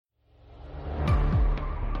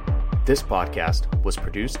This podcast was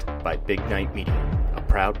produced by Big Night Media, a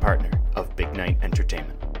proud partner of Big Night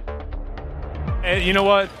Entertainment. And you know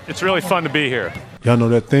what? It's really fun to be here. Y'all know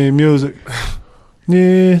that theme music?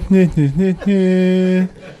 Pierce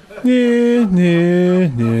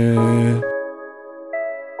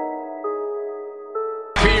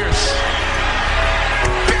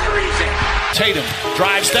buries it. Tatum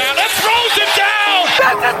drives down and throws it down.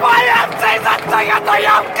 This is my in-season ticket. Are you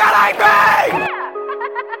kidding me?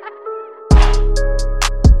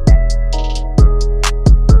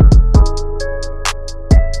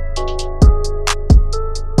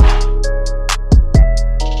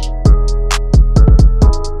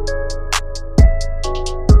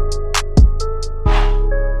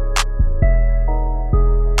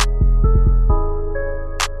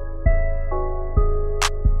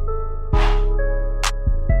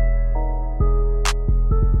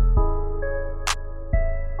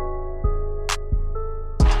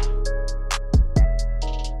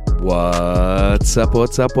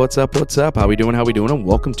 What's up? How we doing? And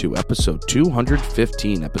welcome to episode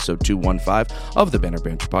 215, episode 215 of the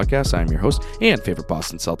Banter Podcast. I am your host and favorite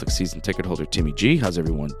Boston Celtics season ticket holder, Timmy G. How's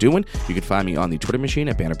everyone doing? You can find me on the Twitter machine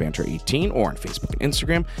at Banter18 or on Facebook and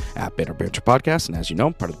Instagram at Banter Podcast. And as you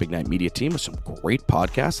know, part of the Big Night Media team with some great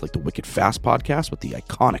podcasts like the Wicked Fast podcast with the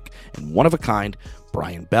iconic and one-of-a-kind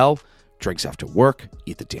Brian Bell. Drinks after work,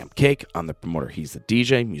 eat the damn cake. I'm the promoter, he's the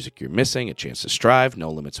DJ. Music you're missing, a chance to strive,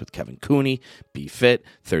 no limits with Kevin Cooney, Be Fit,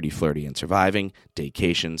 30, Flirty, and Surviving,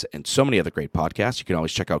 Daycations, and so many other great podcasts. You can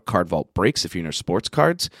always check out Card Vault Breaks if you're into sports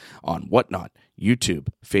cards on Whatnot, YouTube,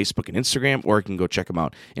 Facebook, and Instagram, or you can go check them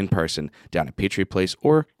out in person down at Patriot Place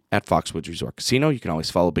or at Foxwoods Resort Casino. You can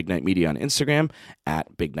always follow Big Night Media on Instagram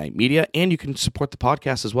at Big Night Media, and you can support the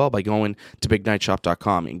podcast as well by going to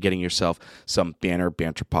bignightshop.com and getting yourself some Banter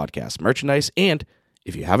podcast merchandise. And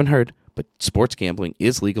if you haven't heard, but sports gambling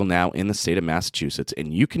is legal now in the state of Massachusetts,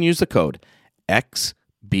 and you can use the code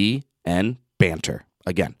XBNBanter.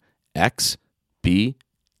 Again, XBNBanter.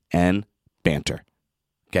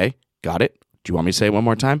 Okay, got it? Do you want me to say it one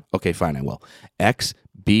more time? Okay, fine, I will.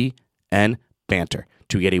 XBNBanter.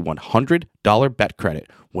 To get a $100 bet credit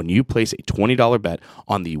when you place a $20 bet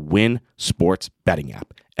on the Win Sports betting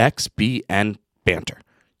app. XBN Banter.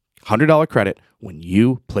 $100 credit when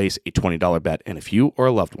you place a $20 bet. And if you or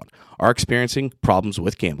a loved one are experiencing problems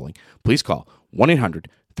with gambling, please call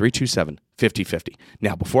 1-800-327-5050.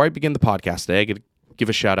 Now, before I begin the podcast today, I got to give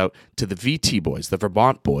a shout out to the VT boys, the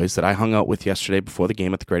Vermont boys that I hung out with yesterday before the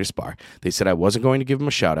game at the Greatest Bar. They said I wasn't going to give them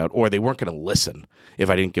a shout out, or they weren't going to listen if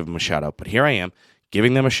I didn't give them a shout out. But here I am,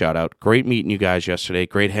 giving them a shout out. Great meeting you guys yesterday.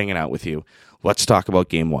 Great hanging out with you. Let's talk about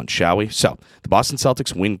game one, shall we? So, the Boston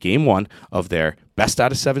Celtics win game one of their best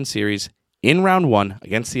out of 7 series in round one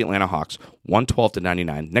against the Atlanta Hawks,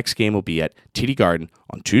 112-99. Next game will be at TD Garden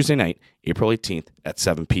on Tuesday night, April 18th at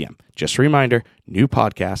 7 p.m. Just a reminder, new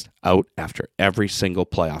podcast out after every single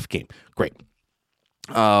playoff game. Great.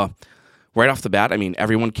 Right off the bat, I mean,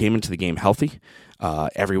 everyone came into the game healthy.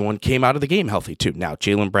 Everyone came out of the game healthy, too. Now,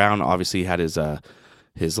 Jaylen Brown obviously had his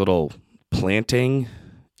little planting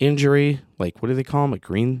injury. Like, what do they call him? A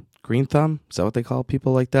green thumb? Is that what they call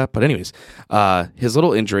people like that? But anyways, his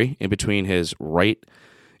little injury in between his right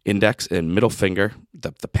index and middle finger,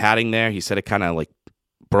 the padding there, he said it kind of like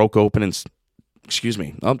broke open and, excuse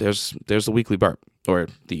me. Oh, there's the weekly burp, or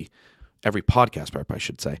the every podcast burp, I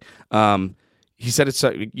should say. He said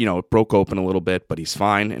it broke open a little bit, but he's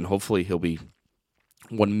fine, and hopefully he'll be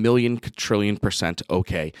 1,000,000,000,000%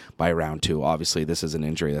 okay by round 2. Obviously, this is an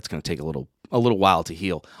injury that's going to take a little while to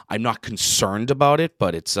heal. I'm not concerned about it,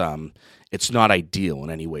 but it's not ideal in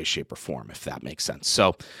any way, shape, or form, if that makes sense.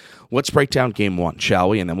 So let's break down game one, shall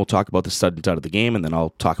we? And then we'll talk about the stud and dud of the game, and then I'll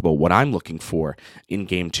talk about what I'm looking for in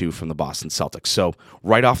game 2 from the Boston Celtics. So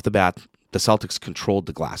right off the bat, the Celtics controlled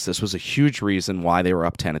the glass. This was a huge reason why they were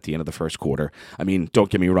up 10 at the end of the first quarter. I mean, don't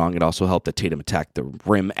get me wrong, it also helped that Tatum attacked the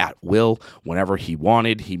rim at will whenever he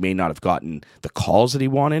wanted. He may not have gotten the calls that he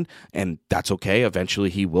wanted, and that's okay. Eventually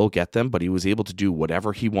he will get them, but he was able to do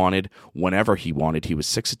whatever he wanted, whenever he wanted. He was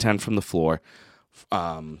 6 of 10 from the floor.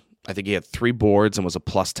 I think he had 3 boards and was a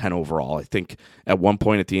plus 10 overall. I think at one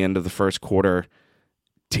point at the end of the first quarter,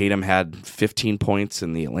 Tatum had 15 points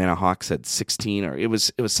and the Atlanta Hawks had 16, or it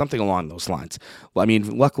was something along those lines. I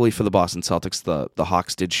mean, luckily for the Boston Celtics, the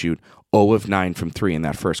Hawks did shoot 0 of 9 from 3 in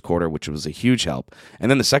that first quarter, which was a huge help. And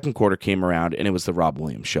then the second quarter came around, and it was the Rob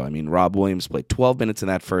Williams show. I mean, Rob Williams played 12 minutes in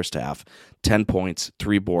that first half, 10 points,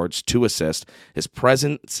 3 boards, 2 assists. His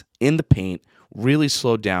presence in the paint really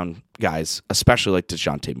slowed down guys, especially like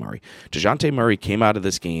DeJounte Murray. DeJounte Murray came out of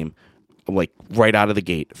this game like right out of the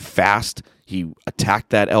gate, fast. He attacked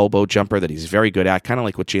that elbow jumper that he's very good at, kind of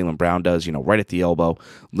like what Jaylen Brown does, right at the elbow.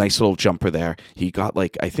 Nice little jumper there. He got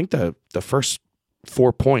I think the first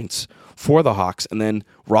 4 points for the Hawks, and then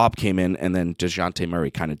Rob came in, and then DeJounte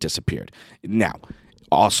Murray kind of disappeared. Now,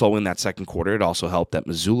 also in that second quarter, it also helped that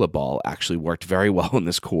Missoula ball actually worked very well in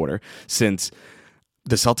this quarter, since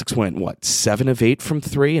the Celtics went, 7 of 8 from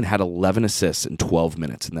 3 and had 11 assists in 12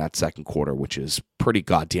 minutes in that second quarter, which is pretty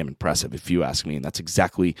goddamn impressive if you ask me. And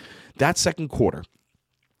that second quarter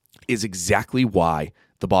is exactly why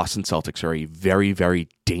the Boston Celtics are a very, very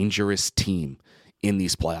dangerous team in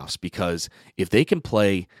these playoffs, because if they can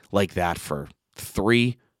play like that for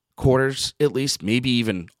 3 quarters at least, maybe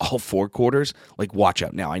even all 4 quarters, watch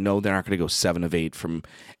out. Now, I know they're not going to go 7 of 8 from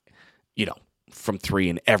 3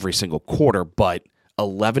 in every single quarter, but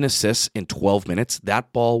 11 assists in 12 minutes,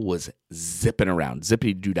 that ball was zipping around,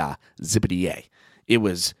 zippity-doo-dah, zippity-yay. It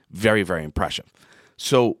was very, very impressive.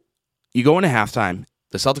 So you go into halftime,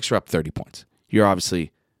 the Celtics are up 30 points. You're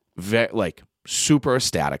obviously super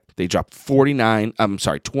ecstatic. They dropped 29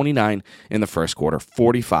 in the first quarter,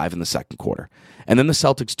 45 in the second quarter. And then the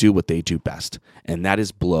Celtics do what they do best, and that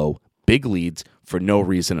is blow big leads for no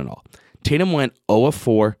reason at all. Tatum went 0 of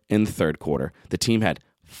 4 in the third quarter. The team had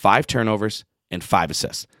 5 turnovers and 5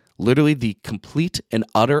 assists. Literally the complete and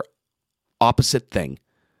utter opposite thing,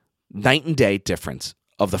 night and day difference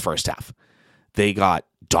of the first half. They got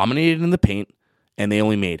dominated in the paint, and they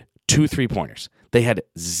only made 2 3-pointers. They had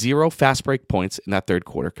 0 fast break points in that third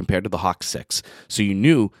quarter compared to the Hawks 6. So you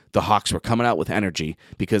knew the Hawks were coming out with energy,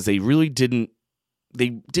 because they really didn't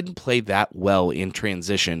play that well in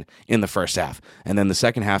transition in the first half. And then the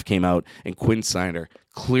second half came out, and Quinn Snyder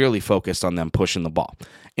clearly focused on them pushing the ball.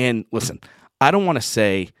 And listen, I don't want to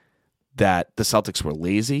say that the Celtics were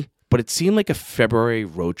lazy, but it seemed like a February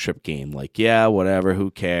road trip game. Yeah, whatever,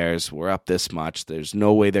 who cares? We're up this much. There's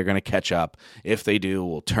no way they're going to catch up. If they do,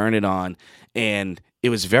 we'll turn it on. And it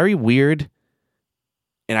was very weird,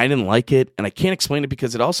 and I didn't like it. And I can't explain it,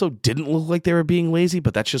 because it also didn't look like they were being lazy,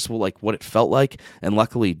 but that's just what it felt like. And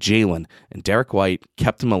luckily, Jaylen and Derek White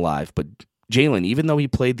kept him alive. But Jaylen, even though he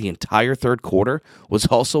played the entire third quarter, was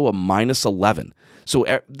also a minus 11. So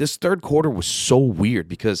this third quarter was so weird,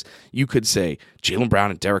 because you could say Jaylen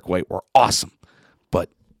Brown and Derek White were awesome,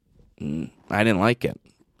 but I didn't like it.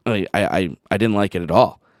 I didn't like it at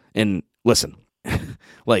all. And listen,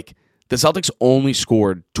 the Celtics only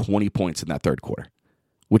scored 20 points in that third quarter,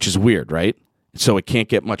 which is weird, right? So it can't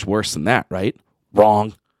get much worse than that, right?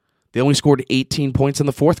 Wrong. They only scored 18 points in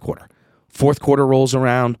the fourth quarter. Fourth quarter rolls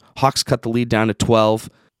around, Hawks cut the lead down to 12,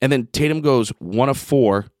 and then Tatum goes 1 of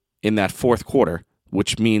 4 in that fourth quarter,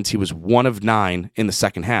 which means he was 1 of 9 in the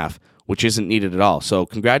second half, which isn't needed at all. So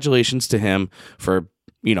congratulations to him for,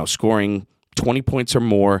 scoring 20 points or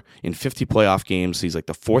more in 50 playoff games. He's the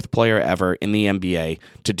 4th player ever in the NBA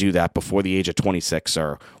to do that before the age of 26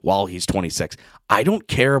 or while he's 26. I don't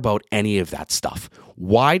care about any of that stuff.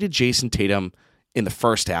 Why did Jason Tatum in the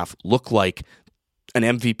first half look like an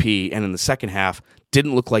MVP, and in the second half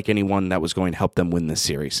didn't look like anyone that was going to help them win this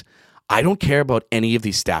series? I don't care about any of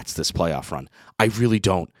these stats this playoff run. I really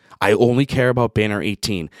don't. I only care about Banter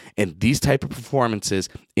 18, and these type of performances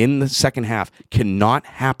in the second half cannot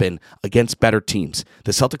happen against better teams.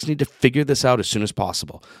 The Celtics need to figure this out as soon as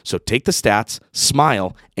possible. So take the stats,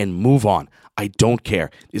 smile, and move on. I don't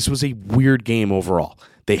care. This was a weird game overall.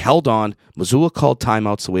 They held on. Missoula called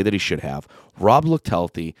timeouts the way that he should have. Rob looked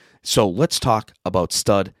healthy. So let's talk about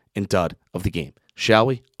stud and dud of the game, shall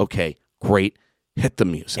we? Okay, great. Hit the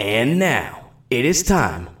music. And now, it is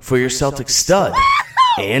time for your Celtics stud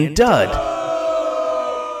and dud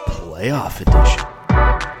playoff edition.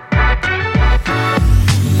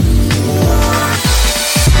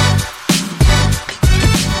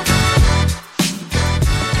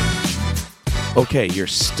 Okay, your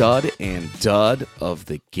stud and dud of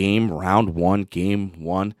the game, round 1, game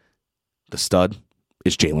 1. The stud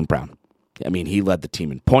is Jaylen Brown. I mean, he led the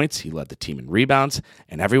team in points, he led the team in rebounds,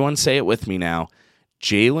 and everyone say it with me now.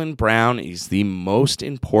 Jaylen Brown is the most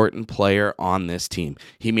important player on this team.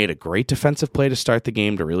 He made a great defensive play to start the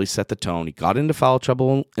game to really set the tone. He got into foul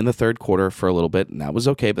trouble in the third quarter for a little bit, and that was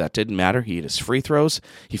okay, but that didn't matter. He hit his free throws,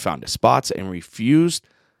 he found his spots, and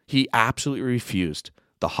he absolutely refused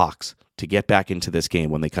the Hawks to get back into this game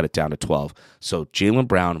when they cut it down to 12. So Jaylen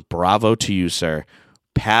Brown, bravo to you, sir.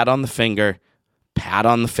 Pat on the finger, pat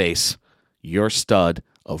on the face. Your stud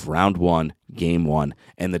of round 1, game 1.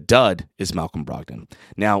 And the dud is Malcolm Brogdon.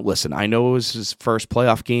 Now, listen, I know it was his first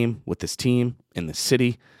playoff game with this team in the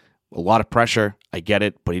city. A lot of pressure. I get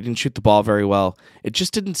it, but he didn't shoot the ball very well. It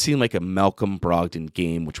just didn't seem like a Malcolm Brogdon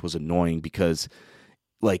game, which was annoying because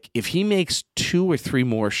like, if he makes 2 or 3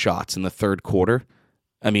 more shots in the third quarter,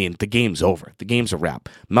 I mean, the game's over. The game's a wrap.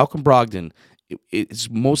 Malcolm Brogdon is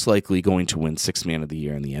most likely going to win Sixth Man of the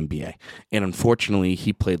Year in the NBA. And unfortunately,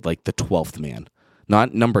 he played like the 12th man.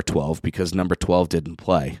 Not number 12, because number 12 didn't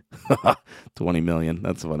play. 20 million.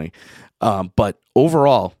 That's funny. But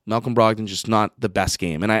overall, Malcolm Brogdon just not the best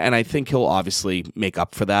game. And I think he'll obviously make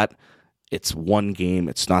up for that. It's one game.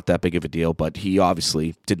 It's not that big of a deal, but he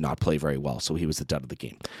obviously did not play very well, so he was the dud of the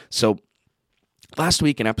game. So last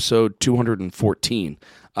week in episode 214,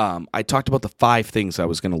 I talked about the 5 things I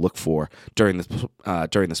was going to look for during this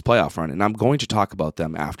playoff run, and I'm going to talk about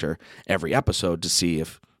them after every episode to see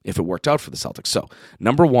if it worked out for the Celtics. So,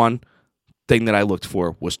 number 1 thing that I looked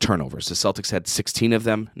for was turnovers. The Celtics had 16 of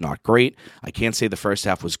them, not great. I can't say the first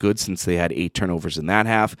half was good since they had 8 turnovers in that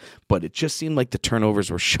half, but it just seemed like the turnovers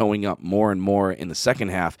were showing up more and more in the second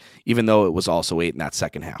half, even though it was also 8 in that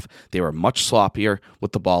second half. They were much sloppier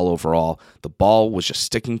with the ball overall. The ball was just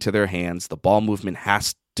sticking to their hands. The ball movement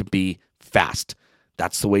has to be fast.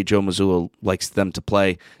 That's the way Joe Mazzulla likes them to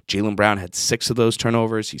play. Jaylen Brown had 6 of those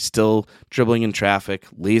turnovers. He's still dribbling in traffic,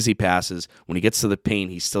 lazy passes. When he gets to the paint,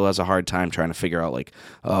 he still has a hard time trying to figure out, like,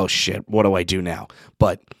 oh shit, what do I do now?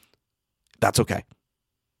 But that's okay.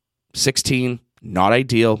 16, not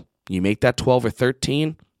ideal. You make that 12 or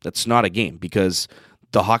 13, that's not a game, because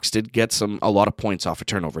the Hawks did get a lot of points off of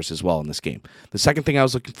turnovers as well in this game. The second thing I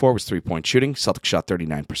was looking for was 3-point shooting. Celtics shot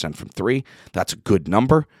 39% from 3. That's a good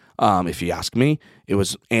number. If you ask me,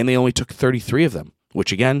 and they only took 33 of them,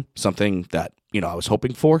 which again, something that, I was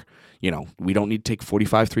hoping for. We don't need to take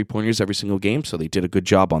 45 3-pointers every single game, so they did a good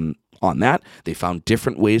job on that. They found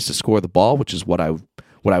different ways to score the ball, which is what I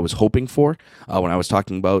was hoping for when I was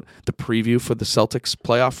talking about the preview for the Celtics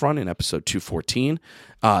playoff run in episode 214.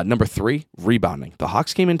 Number 3, rebounding. The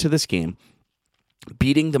Hawks came into this game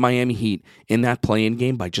beating the Miami Heat in that play-in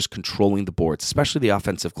game by just controlling the boards, especially the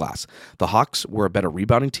offensive glass. The Hawks were a better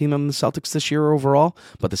rebounding team than the Celtics this year overall,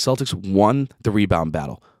 but the Celtics won the rebound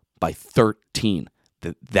battle by 13.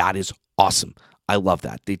 That is awesome. I love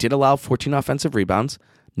that. They did allow 14 offensive rebounds.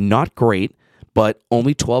 Not great, but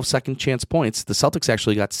only 12 second chance points. The Celtics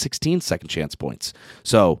actually got 16 second chance points.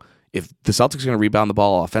 So if the Celtics are going to rebound the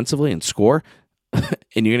ball offensively and score,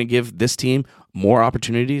 and you're going to give this team more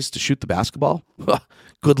opportunities to shoot the basketball,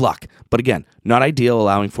 good luck. But again, not ideal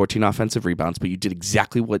allowing 14 offensive rebounds, but you did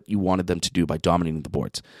exactly what you wanted them to do by dominating the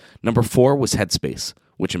boards. Number 4 was headspace,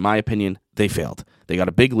 which in my opinion, they failed. They got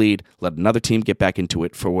a big lead, let another team get back into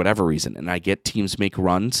it for whatever reason. And I get teams make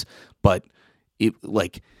runs, but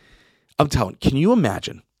I'm telling you, can you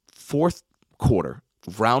imagine 4th quarter,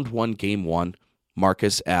 round 1, game 1,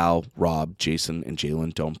 Marcus, Al, Rob, Jason, and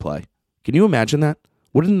Jaylen don't play? Can you imagine that?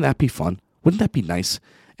 Wouldn't that be fun? Wouldn't that be nice?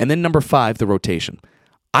 And then number 5, the rotation.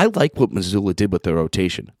 I like what Mazzulla did with the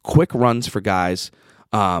rotation. Quick runs for guys,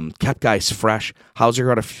 kept guys fresh.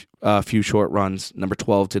 Hauser got a few short runs. Number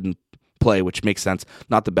 12 didn't play, which makes sense.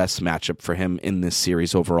 Not the best matchup for him in this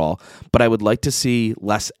series overall. But I would like to see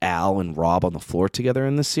less Al and Rob on the floor together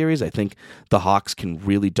in this series. I think the Hawks can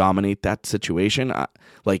really dominate that situation.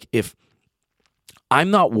 If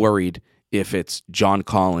I'm not worried if it's John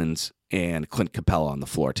Collins and Clint Capella on the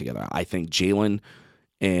floor together. I think Jaylen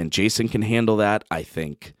and Jason can handle that. I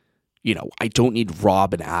think, I don't need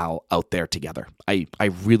Rob and Al out there together. I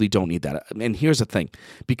really don't need that. And here's the thing,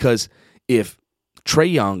 because if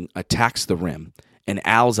Trae Young attacks the rim and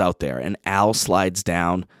Al's out there and Al slides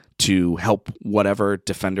down to help whatever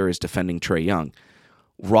defender is defending Trae Young,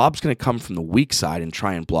 Rob's going to come from the weak side and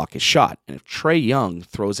try and block his shot. And if Trae Young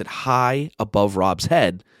throws it high above Rob's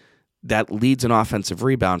head, that leads an offensive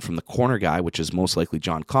rebound from the corner guy, which is most likely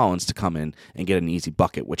John Collins, to come in and get an easy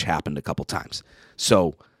bucket, which happened a couple times.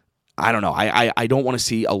 So, I don't know. I don't want to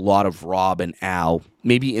see a lot of Rob and Al,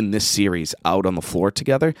 maybe in this series, out on the floor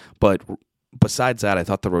together. But besides that, I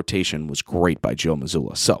thought the rotation was great by Joe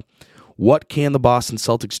Mazzulla. So, what can the Boston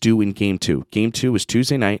Celtics do in Game 2? Game 2 is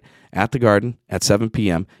Tuesday night at the Garden at 7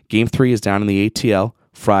 p.m. Game 3 is down in the ATL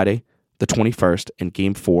Friday the 21st, and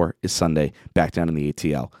Game 4 is Sunday back down in the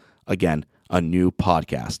ATL. Again, a new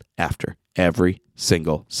podcast after every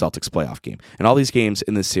single Celtics playoff game. And all these games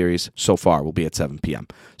in this series so far will be at 7 p.m.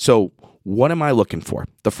 So what am I looking for?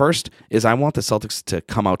 The first is I want the Celtics to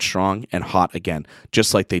come out strong and hot again,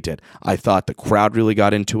 just like they did. I thought the crowd really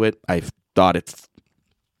got into it. I thought it,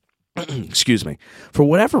 excuse me, for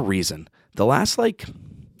whatever reason, the last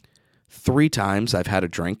 3 times I've had a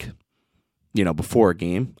drink, before a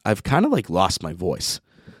game, I've kind of lost my voice.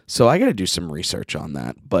 So I got to do some research on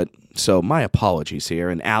that. But so my apologies here.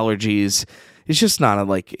 And allergies, It's just not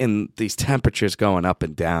like in these temperatures going up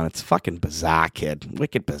and down. It's fucking bizarre, kid.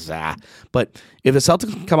 Wicked bizarre. But if the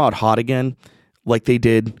Celtics can come out hot again, like they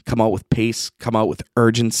did, come out with pace, come out with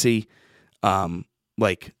urgency,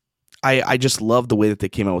 I just love the way that they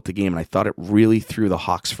came out with the game, and I thought it really threw the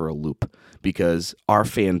Hawks for a loop because our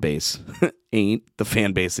fan base ain't the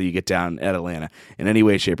fan base that you get down at Atlanta in any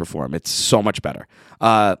way, shape, or form. It's so much better.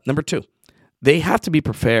 Number 2. They have to be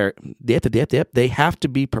prepared. They have to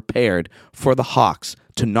be prepared for the Hawks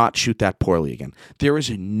to not shoot that poorly again. There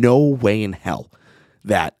is no way in hell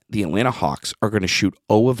that the Atlanta Hawks are going to shoot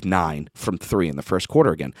 0 of 9 from 3 in the first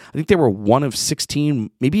quarter again. I think they were 1 of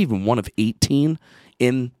 16, maybe even 1 of 18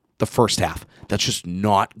 in the first half. That's just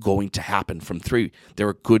not going to happen from 3. They're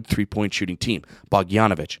a good 3-point shooting team.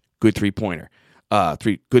 Bogdanovic, good 3-pointer.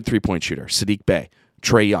 Good 3-point shooter. Sadiq Bey.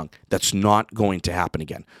 Trae Young. That's not going to happen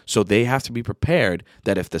again. So they have to be prepared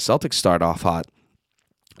that if the Celtics start off hot,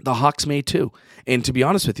 the Hawks may too. And to be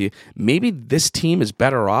honest with you, maybe this team is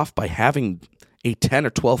better off by having a 10 or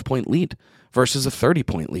 12-point lead versus a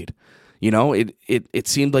 30-point lead. It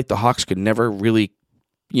seemed like the Hawks could never really,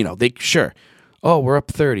 oh, we're up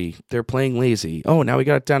 30. They're playing lazy. Oh, now we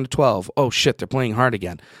got it down to 12. Oh, shit, they're playing hard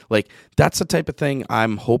again. Like, that's the type of thing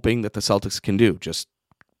I'm hoping that the Celtics can do. Just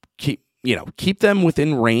keep them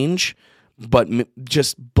within range, but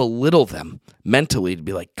just belittle them mentally to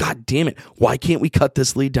be like, God damn it, why can't we cut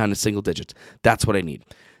this lead down to single digits? That's what I need.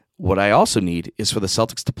 What I also need is for the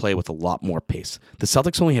Celtics to play with a lot more pace. The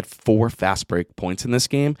Celtics only had 4 fast break points in this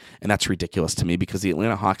game, and that's ridiculous to me because the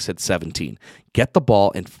Atlanta Hawks had 17. Get the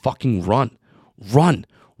ball and fucking run. Run.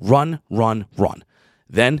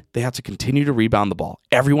 Then they have to continue to rebound the ball.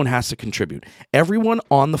 Everyone has to contribute. Everyone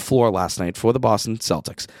on the floor last night for the Boston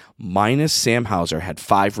Celtics, minus Sam Hauser, had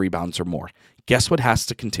 5 rebounds or more. Guess what has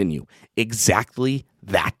to continue? Exactly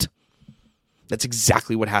that. That's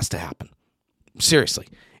exactly what has to happen. Seriously.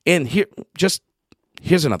 And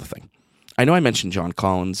here's another thing. I know I mentioned John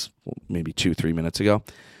Collins maybe 2-3 minutes ago.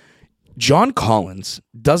 John Collins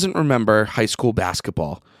doesn't remember high school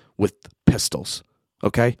basketball with pistols.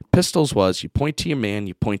 Okay? Pistols was you point to your man,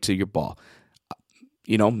 you point to your ball.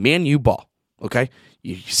 Man, you ball. Okay?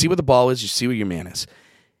 You see where the ball is, you see where your man is.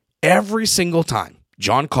 Every single time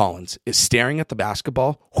John Collins is staring at the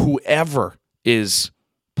basketball, whoever is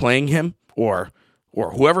playing him or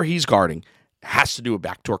whoever he's guarding has to do a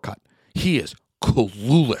backdoor cut. He is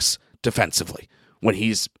clueless defensively when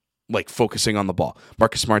he's focusing on the ball.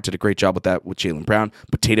 Marcus Smart did a great job with that with Jaylen Brown,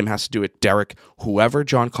 but Tatum has to do it. Derek, whoever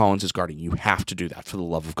John Collins is guarding, you have to do that for the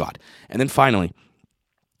love of God. And then finally,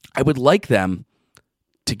 I would like them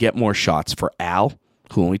to get more shots for Al,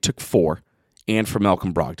 who only took 4, and for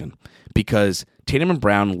Malcolm Brogdon, because Tatum and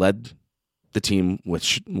Brown led the team with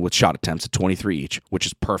shot attempts at 23 each, which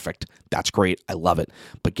is perfect. That's great. I love it.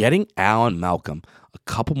 But getting Al and Malcolm a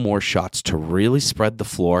couple more shots to really spread the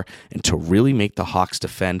floor and to really make the Hawks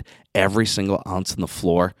defend every single ounce on the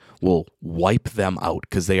floor will wipe them out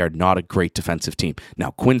because they are not a great defensive team.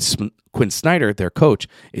 Now, Quinn Snyder, their coach,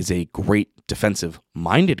 is a great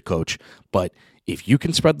defensive-minded coach, but if you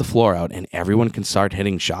can spread the floor out and everyone can start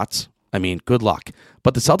hitting shots, I mean, good luck.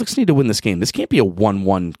 But the Celtics need to win this game. This can't be a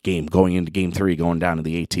 1-1 game going into Game 3, going down to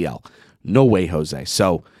the ATL. No way, Jose.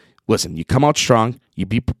 So, listen, you come out strong. You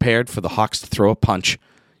be prepared for the Hawks to throw a punch.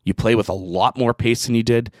 You play with a lot more pace than you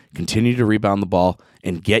did. Continue to rebound the ball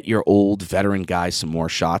and get your old veteran guys some more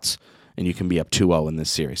shots, and you can be up 2-0 in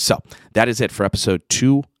this series. So, that is it for episode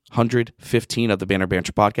 215 of the Banter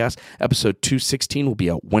podcast. Episode 216 will be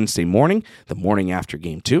out Wednesday morning, the morning after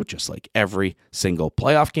Game 2, just like every single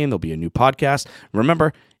playoff game. There'll be a new podcast.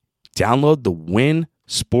 Remember, download the Win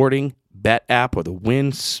Sporting Bet app or the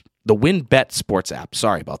Win Bet Sports app.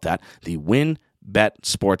 Sorry about that. The Win Bet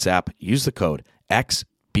Sports app. Use the code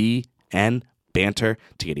XBN Banter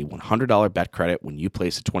to get a $100 bet credit when you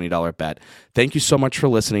place a $20 bet. Thank you so much for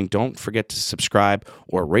listening. Don't forget to subscribe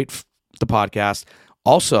or rate the podcast.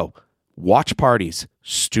 Also, watch parties.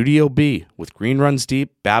 Studio B with Green Runs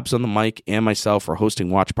Deep, Babs on the mic, and myself are hosting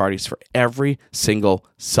watch parties for every single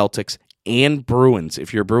Celtics and Bruins.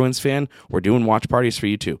 If you're a Bruins fan, we're doing watch parties for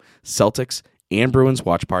you too. Celtics and Bruins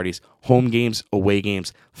watch parties, home games, away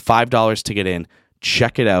games, $5 to get in.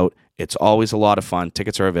 Check it out. It's always a lot of fun.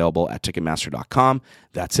 Tickets are available at Ticketmaster.com.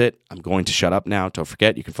 That's it. I'm going to shut up now. Don't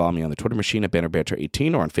forget, you can follow me on the Twitter machine at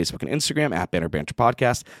BanterBanter18 or on Facebook and Instagram at BanterBanter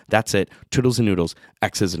Podcast. That's it. Toodles and noodles,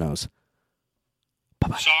 X's and O's.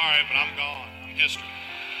 Bye-bye. Sorry, but I'm gone. I'm history.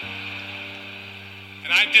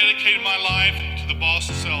 And I dedicated my life to the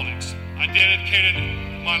Boston Celtics. I dedicated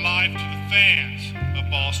my life to the fans of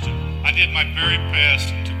Boston. I did my very best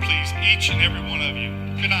to please each and every one of you.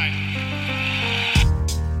 Good night.